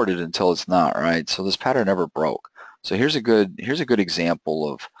supported until it's not, right? So this pattern never broke. So here's a good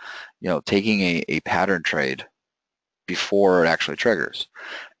example of, you know, taking a pattern trade before it actually triggers.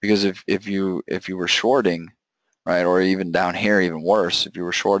 Because if you were shorting, right, or even down here, even worse, if you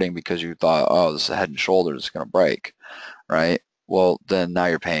were shorting because you thought, oh, this is a head and shoulders, it's going to break, right? Well, then now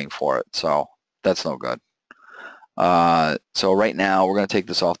you're paying for it. So that's no good. So right now we're going to take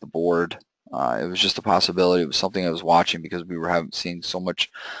this off the board. It was just a possibility. It was something I was watching because we were seeing so much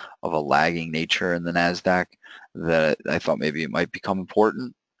of a lagging nature in the NASDAQ that I thought maybe it might become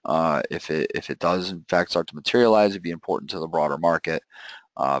important. If it does in fact start to materialize, it'd be important to the broader market.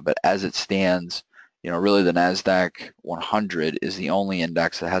 But as it stands, you know, really the NASDAQ 100 is the only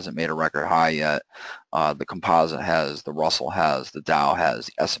index that hasn't made a record high yet. The composite has, the Russell has, the Dow has,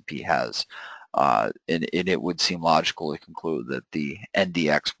 the S&P has. And it would seem logical to conclude that the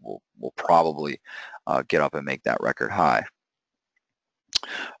NDX will probably get up and make that record high.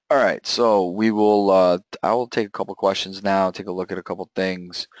 All right, so we will. I will take a couple questions now. Take a look at a couple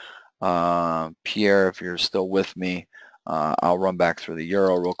things. Pierre, if you're still with me, I'll run back through the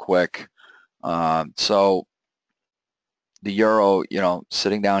euro real quick. So the euro, you know,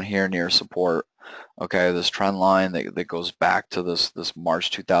 sitting down here near support. Okay, this trend line that goes back to this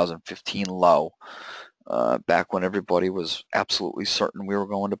March 2015 low, back when everybody was absolutely certain we were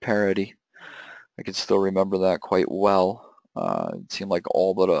going to parity. I can still remember that quite well. It seemed like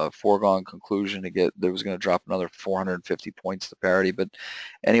all but a foregone conclusion to get there was going to drop another 450 points to parity. But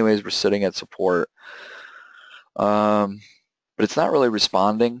anyways, we're sitting at support. But it's not really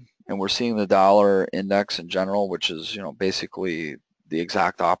responding, and we're seeing the dollar index in general, which is, you know, basically the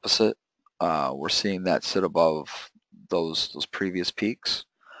exact opposite. We're seeing that sit above those previous peaks,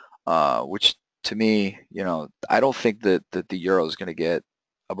 which to me, you know, I don't think that the euro is going to get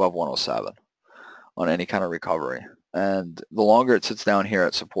above 107 on any kind of recovery. And the longer it sits down here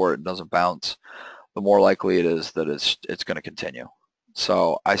at support and doesn't bounce, the more likely it is that it's going to continue.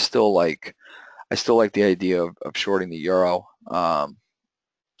 So I still like the idea of shorting the euro,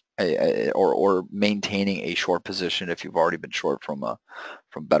 or maintaining a short position if you've already been short from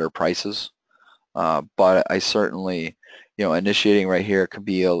better prices. But I certainly, you know, initiating right here can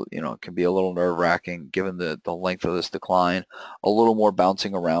be a little nerve-wracking given the length of this decline. A little more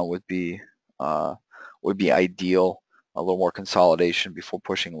bouncing around would be ideal. A little more consolidation before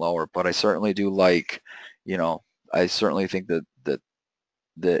pushing lower. But I certainly do like, you know, I certainly think that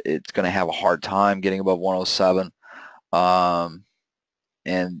it's going to have a hard time getting above 107. And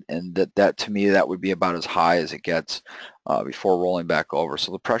that to me, that would be about as high as it gets before rolling back over.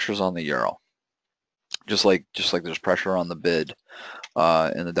 So the pressure's on the euro, just like there's pressure on the bid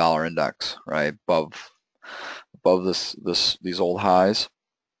in the dollar index, right, above these old highs,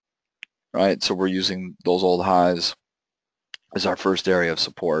 right? So we're using those old highs as our first area of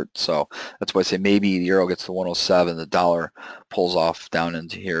support. So that's why I say maybe the euro gets to 107, the dollar pulls off down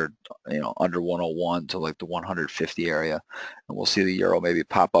into here, you know, under 101 to like the 150 area, and we'll see the euro maybe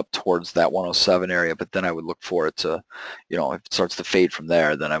pop up towards that 107 area. But then I would look for it to, you know, if it starts to fade from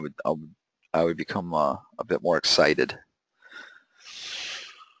there, then I would become a bit more excited.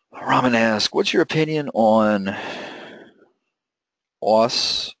 Raman asks, what's your opinion on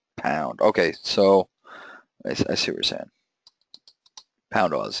Aus pound? Okay, so I see what you're saying.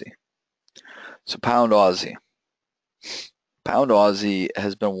 Pound Aussie. So Pound Aussie. Pound Aussie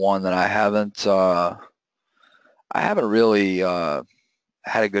has been one that I haven't really had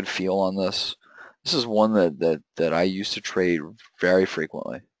a good feel on this. This is one that I used to trade very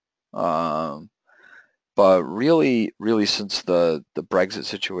frequently. But really since the Brexit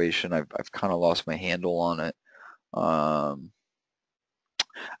situation, I've kind of lost my handle on it.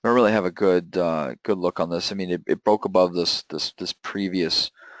 I don't really have a good look on this. I mean, it broke above this previous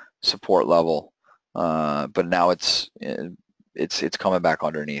support level, but now it's it's coming back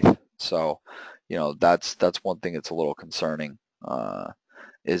underneath. So, that's one thing that's a little concerning,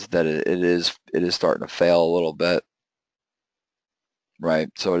 is that it is starting to fail a little bit, right?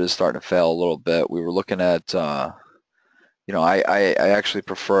 So it is starting to fail a little bit. We were looking at, I actually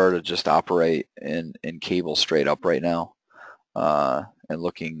prefer to just operate in cable straight up right now, and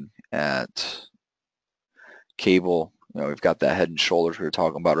looking at cable. We've got that head and shoulders we were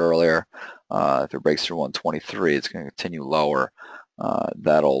talking about earlier. If it breaks through 123, it's going to continue lower.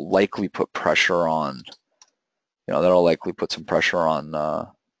 That'll likely put pressure on, that'll likely put some pressure on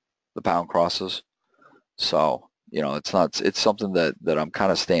the pound crosses. So, it's something that I'm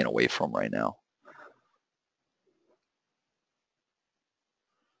kind of staying away from right now.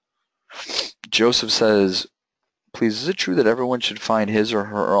 Joseph says, please, is it true that everyone should find his or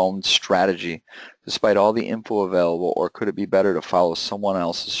her own strategy despite all the info available, or could it be better to follow someone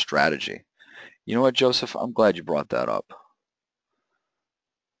else's strategy? You know what, Joseph? I'm glad you brought that up.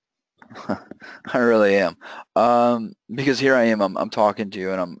 I really am, because here I am. I'm talking to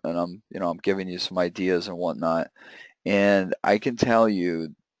you, and I'm giving you some ideas and whatnot, and I can tell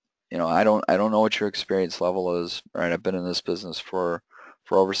you, I don't know what your experience level is. Right, I've been in this business for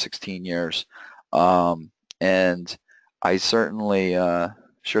over 16 years, and I certainly,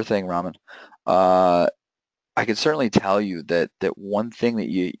 sure thing, Raman. I can certainly tell you that one thing that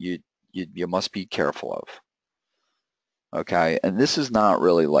you must be careful of. Okay, and this is not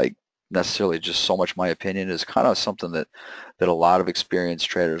really like necessarily just so much my opinion. It's kind of something that a lot of experienced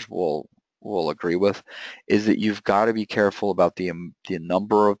traders will agree with, is that you've got to be careful about the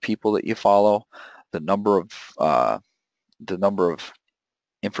number of people that you follow, the number of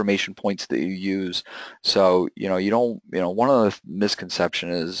information points that you use. So, you don't, one of the misconception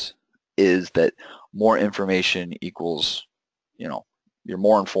is that more information equals, you're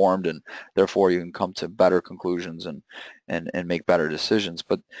more informed, and therefore you can come to better conclusions and make better decisions.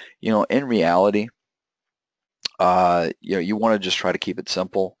 But, in reality, you want to just try to keep it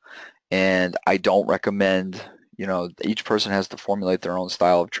simple. And I don't recommend, each person has to formulate their own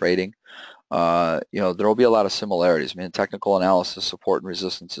style of trading. There will be a lot of similarities. I mean, technical analysis, support and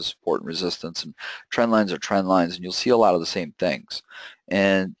resistance is support and resistance, and trend lines are trend lines, and you'll see a lot of the same things.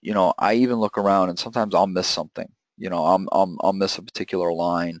 And, I even look around, and sometimes I'll miss something. I'll miss a particular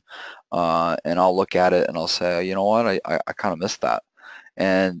line, and I'll look at it and I'll say, you know what, I kind of missed that.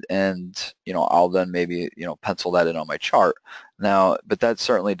 And I'll then maybe, pencil that in on my chart. Now, but that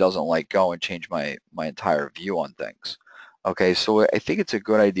certainly doesn't like go and change my entire view on things. Okay, so I think it's a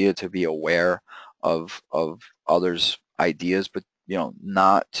good idea to be aware of others' ideas, but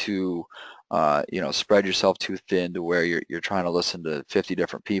not to spread yourself too thin to where you're trying to listen to 50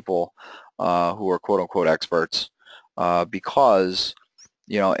 different people who are quote unquote experts, because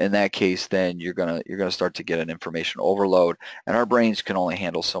in that case, then you're gonna start to get an information overload, and our brains can only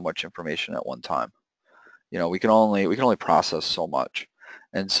handle so much information at one time. We can only process so much.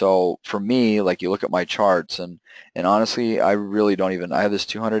 And so for me, like, you look at my charts, and honestly, I really don't even, I have this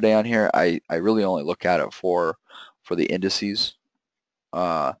 200-day on here. I really only look at it for the indices,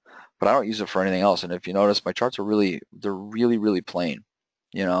 but I don't use it for anything else. And if you notice, my charts are they're really plain.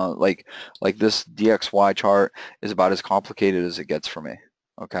 Like this DXY chart is about as complicated as it gets for me.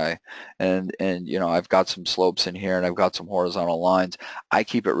 Okay, and I've got some slopes in here, and I've got some horizontal lines. I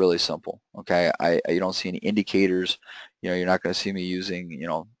keep it really simple. Okay, you don't see any indicators. You're not going to see me using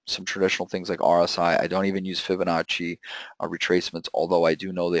some traditional things like RSI. I don't even use Fibonacci retracements, although I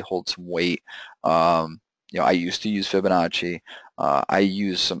do know they hold some weight. I used to use Fibonacci. I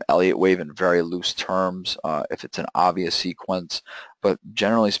use some Elliott wave in very loose terms if it's an obvious sequence, but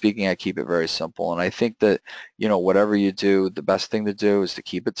generally speaking, I keep it very simple. And I think that, whatever you do, the best thing to do is to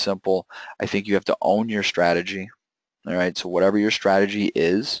keep it simple. I think you have to own your strategy. All right, so whatever your strategy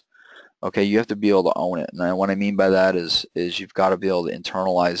is, okay, you have to be able to own it. And what I mean by that is you've got to be able to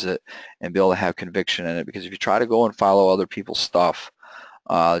internalize it and be able to have conviction in it, because if you try to go and follow other people's stuff,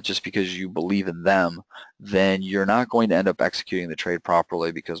 just because you believe in them, then you're not going to end up executing the trade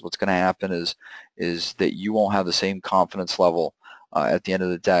properly, because what's going to happen is that you won't have the same confidence level at the end of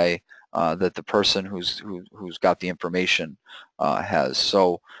the day that the person who's got the information has.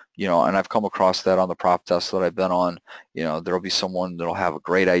 So, and I've come across that on the prop desk that I've been on. There'll be someone that'll have a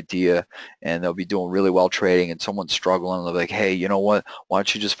great idea, and they'll be doing really well trading, and someone's struggling, and they'll be like, hey, you know what, why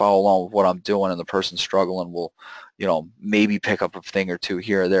don't you just follow along with what I'm doing, and the person struggling will maybe pick up a thing or two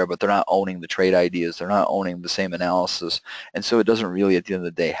here or there, but they're not owning the trade ideas. They're not owning the same analysis. And so it doesn't really, at the end of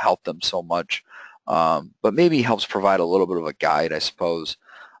the day, help them so much. But maybe helps provide a little bit of a guide, I suppose.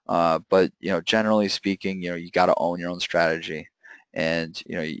 But, generally speaking, you got to own your own strategy. and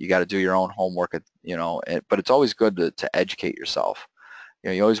you got to do your own homework, but it's always good to educate yourself.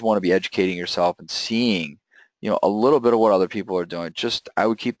 You always want to be educating yourself and seeing, a little bit of what other people are doing. I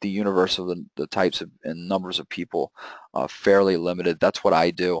would keep the universe of the types of and numbers of people fairly limited. That's what I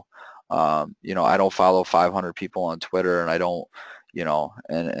do. I don't follow 500 people on Twitter, and I don't,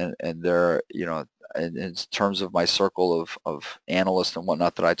 and they're, in terms of my circle of analysts and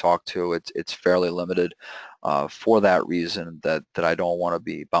whatnot that I talk to, it's fairly limited for that reason, that I don't want to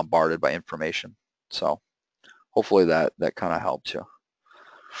be bombarded by information. So hopefully that kind of helped you.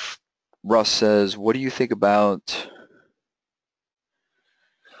 Russ says, what do you think about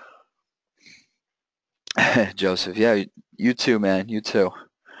Joseph? Yeah, you too, man. You too.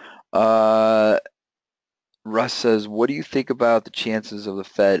 Russ says, what do you think about the chances of the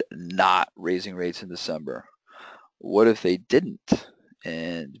Fed not raising rates in December? What if they didn't?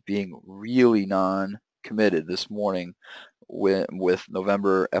 And being really non-committed this morning with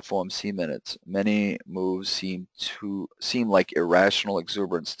November FOMC minutes, many moves seem like irrational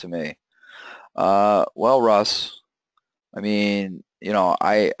exuberance to me. Well, Russ, I mean,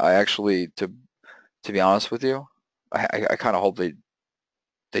 I actually, to be honest with you, I kind of hope they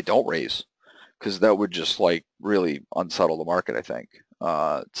don't raise, because that would just like really unsettle the market, I think,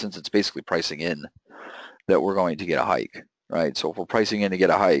 since it's basically pricing in that we're going to get a hike, right? So if we're pricing in to get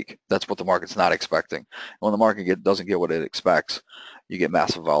a hike, that's what the market's not expecting. And when the market doesn't get what it expects, you get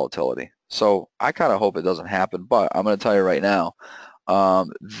massive volatility. So I kind of hope it doesn't happen, but I'm going to tell you right now,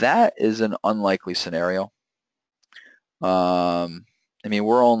 that is an unlikely scenario. I mean,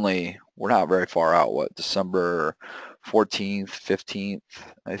 we're not very far out. What, December 14th, 15th,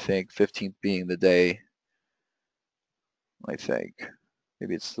 I think, 15th being the day, I think.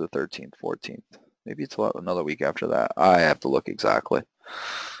 Maybe it's the 13th, 14th. Maybe it's another week after that. I have to look exactly.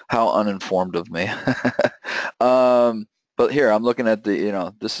 How uninformed of me. But here, I'm looking at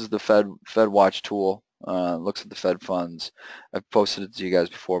this is the Fed Watch tool. Looks at the Fed funds. I've posted it to you guys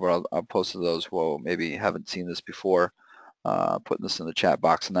before, but I'll post to those who maybe haven't seen this before. Putting this in the chat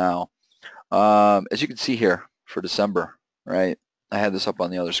box now. As you can see here for December, right? I had this up on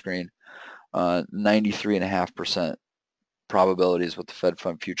the other screen. 93.5% probability is what the Fed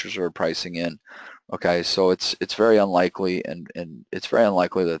fund futures are pricing in. Okay, so it's very unlikely, and it's very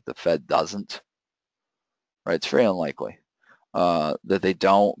unlikely that the Fed doesn't. Right, it's very unlikely that they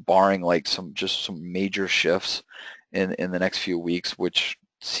don't, barring like some major shifts in the next few weeks, which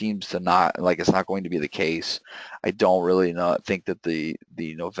seems to not, like, it's not going to be the case. I don't really think that the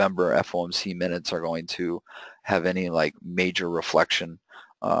November FOMC minutes are going to have any like major reflection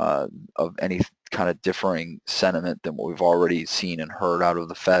of any kind of differing sentiment than what we've already seen and heard out of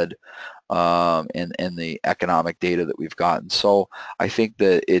the Fed and the economic data that we've gotten. So I think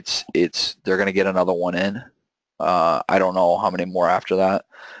that they're going to get another one in. I don't know how many more after that,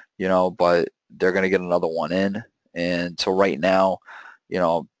 but they're going to get another one in. And so right now,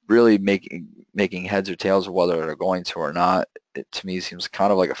 really making heads or tails of whether they're going to or not, it to me seems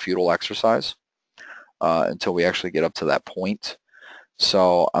kind of like a futile exercise until we actually get up to that point.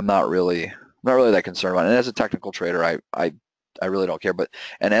 So I'm not really that concerned about it. And as a technical trader, I really don't care.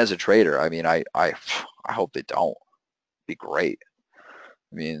 And as a trader, I mean, I hope they don't. It'd be great.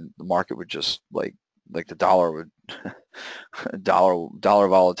 I mean, the market would just like the dollar would dollar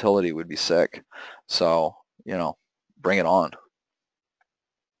volatility would be sick. So bring it on.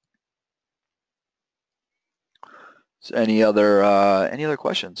 So any other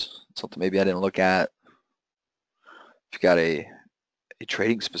questions? Something maybe I didn't look at. If you got a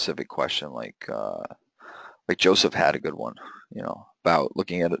trading specific question, like Joseph had a good one, about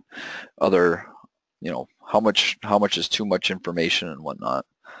looking at other, how much is too much information and whatnot.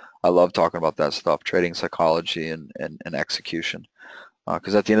 I love talking about that stuff, trading psychology and execution,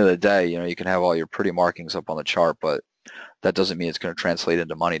 because at the end of the day, you can have all your pretty markings up on the chart, but that doesn't mean it's going to translate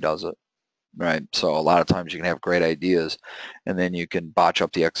into money, does it? Right. So a lot of times you can have great ideas, and then you can botch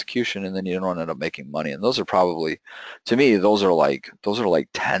up the execution, and then you don't end up making money. And those are probably, to me, those are like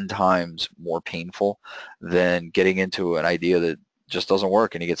 10 times more painful than getting into an idea that just doesn't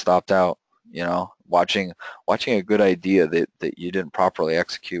work and you get stopped out. Watching a good idea that you didn't properly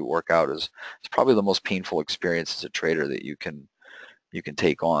execute work out is probably the most painful experience as a trader that you can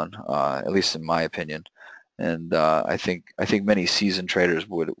take on, at least in my opinion. And I think many seasoned traders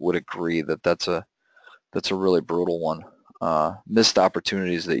would agree that that's a really brutal one. Missed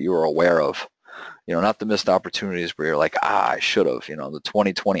opportunities that you were aware of, not the missed opportunities where you're like, I should have, the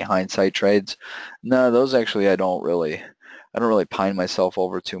 20/20 hindsight trades. No, those actually I don't really pine myself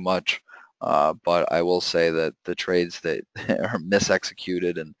over too much. But I will say that the trades that are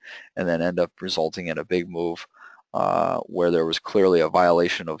misexecuted and then end up resulting in a big move, where there was clearly a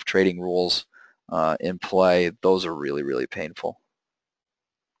violation of trading rules in play. Those are really, really painful.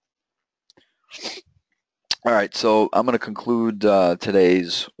 All right, so I'm going to conclude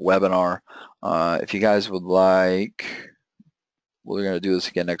today's webinar. If you guys would like, we're going to do this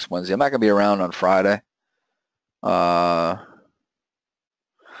again next Wednesday. I'm not going to be around on Friday.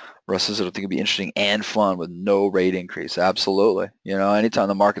 Russ says it'll think it'd be interesting and fun with no rate increase. Absolutely. You know, anytime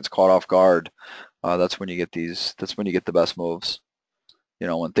the market's caught off guard, that's when you get these. That's when you get the best moves. You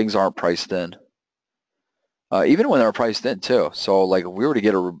know, when things aren't priced in. Even when they're priced in too. So like if we were to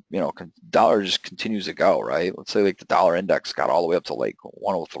get a, you know, dollar just continues to go, right? Let's say like the dollar index got all the way up to like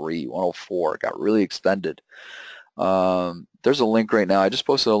 103, 104, got really extended. There's a link right now. I just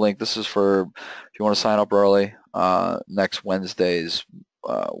posted a link. This is for if you want to sign up early. Next Wednesday's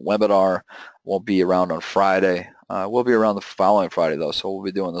webinar won't be around on Friday. We'll be around the following Friday though, so we'll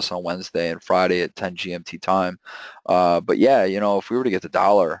be doing this on Wednesday and Friday at 10 GMT time. But yeah, you know, if we were to get the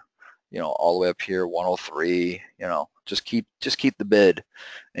dollar, you know, all the way up here, 103, you know, just keep the bid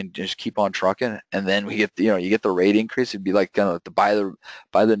and just keep on trucking, and then we get, you know, you get the rate increase. It'd be like kind of the buy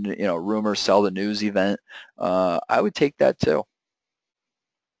the you know, rumor, sell the news event. I would take that too.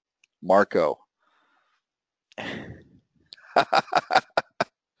 Marco.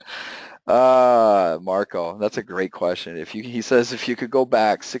 Marco, that's a great question. He says, if you could go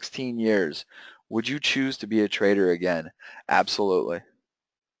back 16 years, would you choose to be a trader again? Absolutely.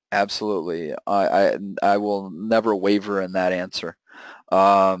 Absolutely. I will never waver in that answer.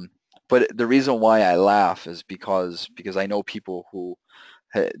 But the reason why I laugh is because I know people who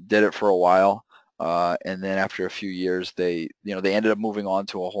did it for a while, and then after a few years, they ended up moving on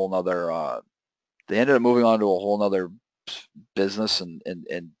to a whole nother business, and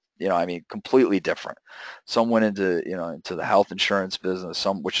you know, I mean, completely different. Some went into, you know, into the health insurance business,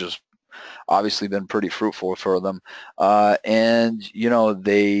 some which has obviously been pretty fruitful for them, and you know,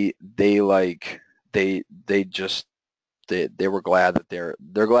 they just they were glad that they're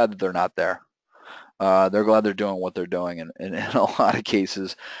glad that they're not there. They're glad they're doing what they're doing, and in a lot of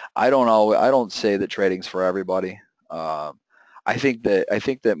cases, I don't say that trading's for everybody. I think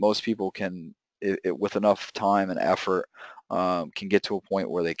that most people can, with enough time and effort, can get to a point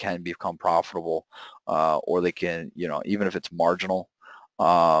where they can become profitable, or they can, you know, even if it's marginal.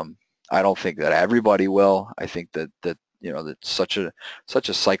 I don't think that everybody will. I think that you know, that such a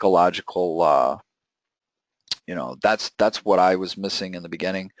psychological, you know, that's what I was missing in the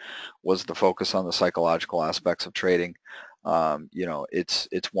beginning, was the focus on the psychological aspects of trading. You know, it's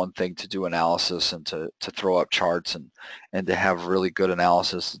one thing to do analysis and to throw up charts and to have really good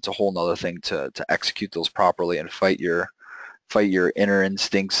analysis. It's a whole nother thing to execute those properly and fight your inner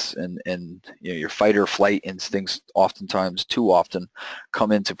instincts, and you know, your fight or flight instincts oftentimes, too often,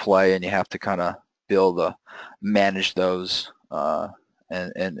 come into play, and you have to kind of be able to manage those,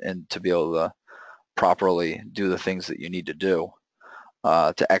 and to be able to properly do the things that you need to do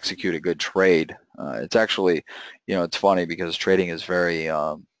to execute a good trade. It's actually, you know, it's funny because trading is very,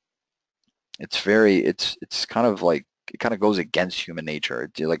 it's kind of like, it kind of goes against human nature.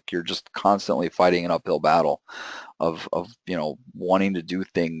 It's like you're just constantly fighting an uphill battle of you know, wanting to do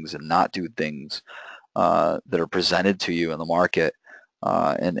things and not do things that are presented to you in the market,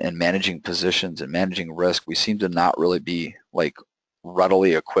 and managing positions and managing risk. We seem to not really be like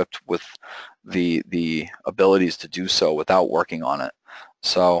readily equipped with the abilities to do so without working on it.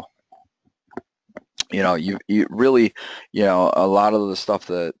 So, you know, you really, you know, a lot of the stuff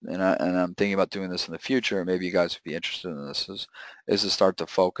that, and I'm thinking about doing this in the future, maybe you guys would be interested in this, is to start to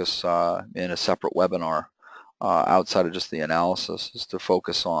focus in a separate webinar, outside of just the analysis, is to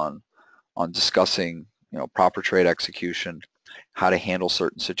focus on discussing, you know, proper trade execution, how to handle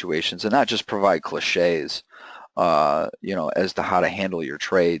certain situations, and not just provide cliches, you know, as to how to handle your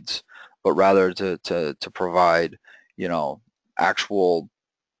trades, but rather to provide, you know, actual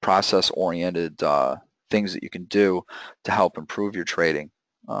process-oriented things that you can do to help improve your trading.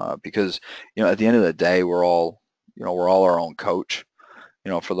 Because, you know, at the end of the day, we're all our own coach. You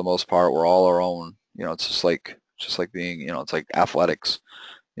know, for the most part, we're all our own. You know, it's just like being, you know, it's like athletics.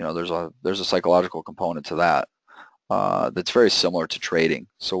 You know, there's a psychological component to that. That's very similar to trading.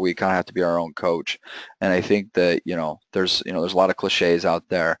 So we kind of have to be our own coach. And I think that, you know, there's a lot of cliches out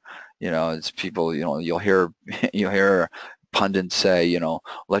there. You know, it's people, you know, you'll hear pundits say, you know,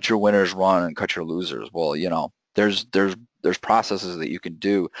 let your winners run and cut your losers. Well, you know, there's processes that you can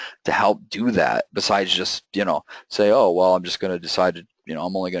do to help do that, besides just, you know, say, oh, well, I'm just going to decide to, you know,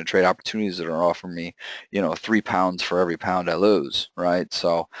 I'm only going to trade opportunities that are offering me, you know, 3 pounds for every pound I lose, right?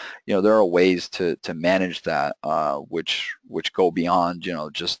 So, you know, there are ways to manage that, which go beyond, you know,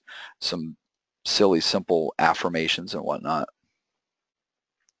 just some silly, simple affirmations and whatnot.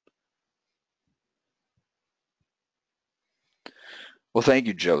 Well, thank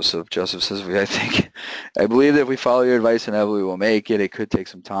you, Joseph. Joseph says, I believe that if we follow your advice, inevitably we'll make it. It could take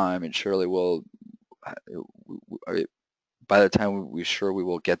some time, and surely we'll, by the time we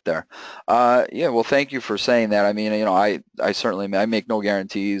will get there. Yeah, well, thank you for saying that. I mean, I certainly, I make no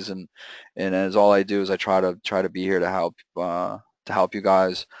guarantees, and as all I do is I try to be here to help you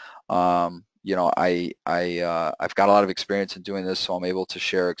guys. I've got a lot of experience in doing this, so I'm able to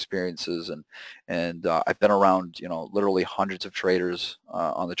share experiences, and I've been around, literally hundreds of traders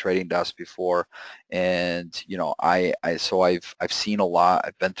on the trading desk before, and so I've seen a lot.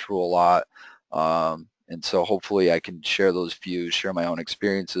 I've been through a lot. And so hopefully I can share those views, share my own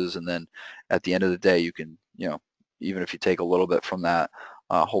experiences, and then at the end of the day, you can, even if you take a little bit from that,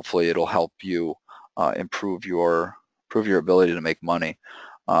 hopefully it'll help you improve your ability to make money.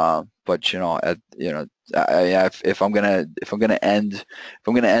 But if I'm gonna end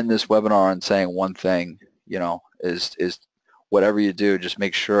this webinar on saying one thing, is whatever you do, just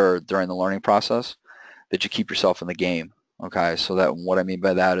make sure during the learning process that you keep yourself in the game. Okay, so that what I mean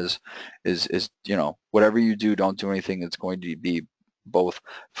by that is whatever you do, don't do anything that's going to be both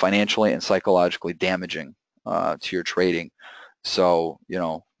financially and psychologically damaging to your trading. So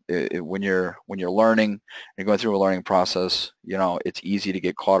when you're learning, you're going through a learning process. It's easy to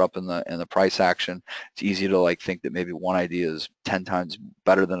get caught up in the price action. It's easy to think that maybe one idea is 10 times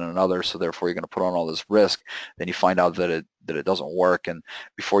better than another, so therefore you're going to put on all this risk. Then you find out that it doesn't work, and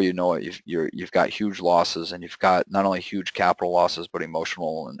before you know it, you've got huge losses, and you've got not only huge capital losses, but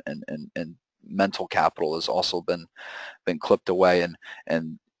emotional and mental capital has also been clipped away,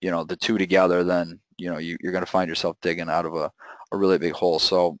 and the two together, then you're going to find yourself digging out of a really big hole.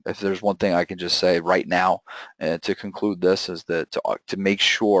 So if there's one thing I can just say right now to conclude this, is that to make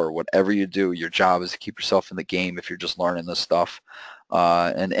sure whatever you do, your job is to keep yourself in the game if you're just learning this stuff.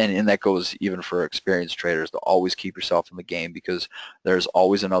 And that goes even for experienced traders, to always keep yourself in the game, because there's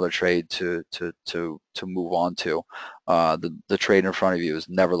always another trade to move on to. The trade in front of you is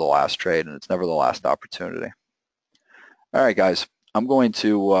never the last trade, and it's never the last opportunity. All right, guys, I'm going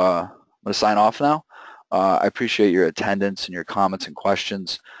to sign off now. I appreciate your attendance and your comments and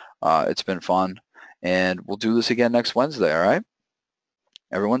questions. It's been fun, and we'll do this again next Wednesday, all right?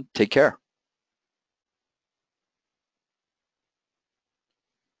 Everyone, take care.